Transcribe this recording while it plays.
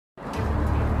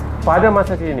Pada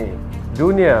masa kini,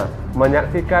 dunia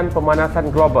menyaksikan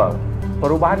pemanasan global,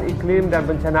 perubahan iklim dan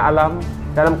bencana alam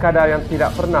dalam kadar yang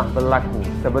tidak pernah berlaku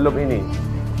sebelum ini.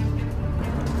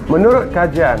 Menurut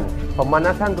kajian,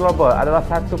 pemanasan global adalah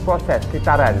satu proses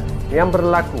kitaran yang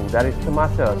berlaku dari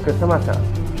semasa ke semasa.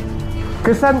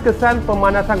 Kesan-kesan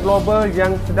pemanasan global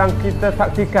yang sedang kita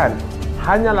saksikan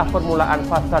hanyalah permulaan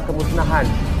fasa kemusnahan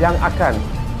yang akan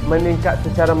meningkat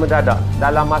secara mendadak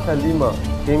dalam masa 5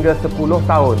 hingga 10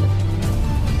 tahun.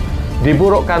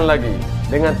 Diburukkan lagi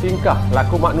dengan tingkah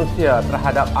laku manusia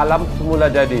terhadap alam semula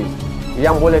jadi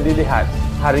yang boleh dilihat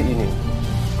hari ini.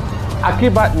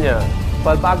 Akibatnya,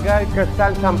 pelbagai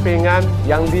kesan sampingan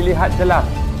yang dilihat jelas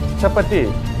seperti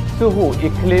suhu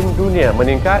iklim dunia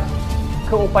meningkat,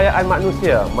 keupayaan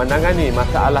manusia menangani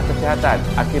masalah kesihatan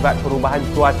akibat perubahan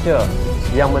cuaca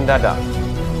yang mendadak.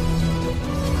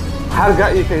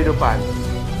 Hargai kehidupan,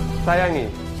 sayangi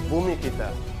bumi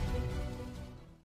kita.